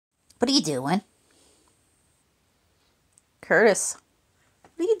What are you doing? Curtis,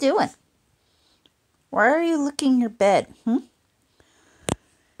 what are you doing? Why are you licking your bed?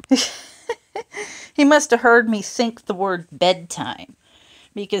 He must have heard me think the word bedtime,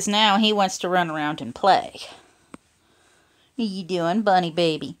 because now he wants to run around and play. What are you doing, bunny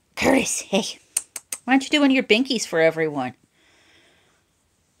baby? Curtis, hey, why aren't you doing your binkies for everyone?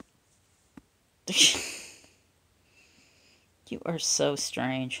 You are so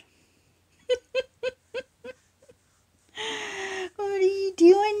strange. What are you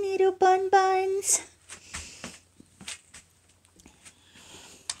doing, little bun buns?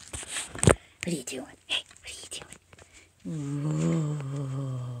 What are you doing? Hey, what are you doing?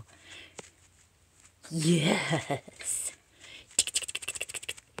 Ooh. Yes.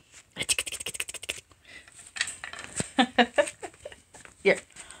 Here.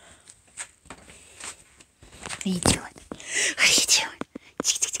 What are you doing? What are you doing?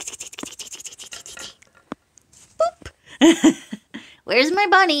 Boop. Where's my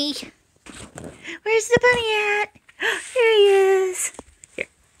bunny? Where's the bunny at? Here he is. Here.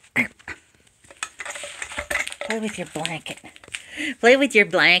 Play with your blanket. Play with your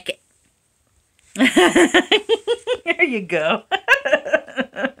blanket. There you go.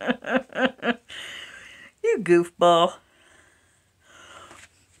 You goofball.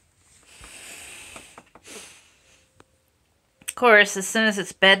 Of course, as soon as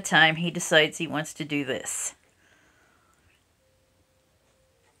it's bedtime, he decides he wants to do this.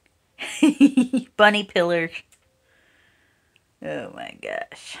 Bunny pillar. Oh my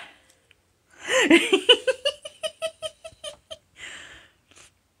gosh.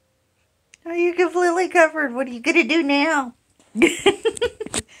 Are you completely covered? What are you gonna do now?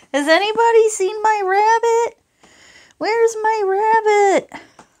 Has anybody seen my rabbit? Where's my rabbit?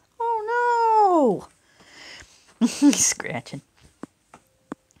 Oh no! He's scratching.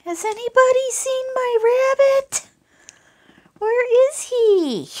 Has anybody seen my rabbit? Where is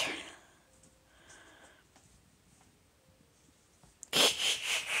he?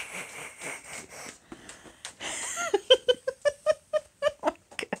 Oh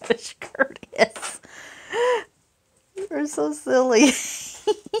gosh, Curtis. You're so silly.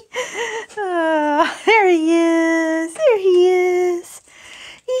 There he is. There he is.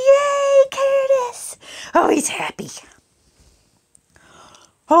 Yay, Curtis. Oh, he's happy.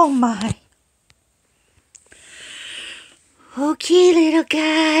 Oh my. Okay, little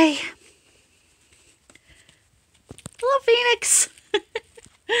guy. Hello, Phoenix.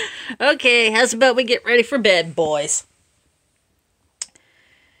 Okay, how's about we get ready for bed, boys?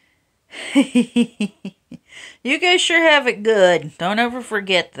 You guys sure have it good. Don't ever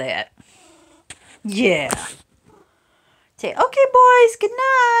forget that. Yeah. Say, okay, boys, good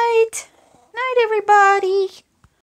night. Night, everybody.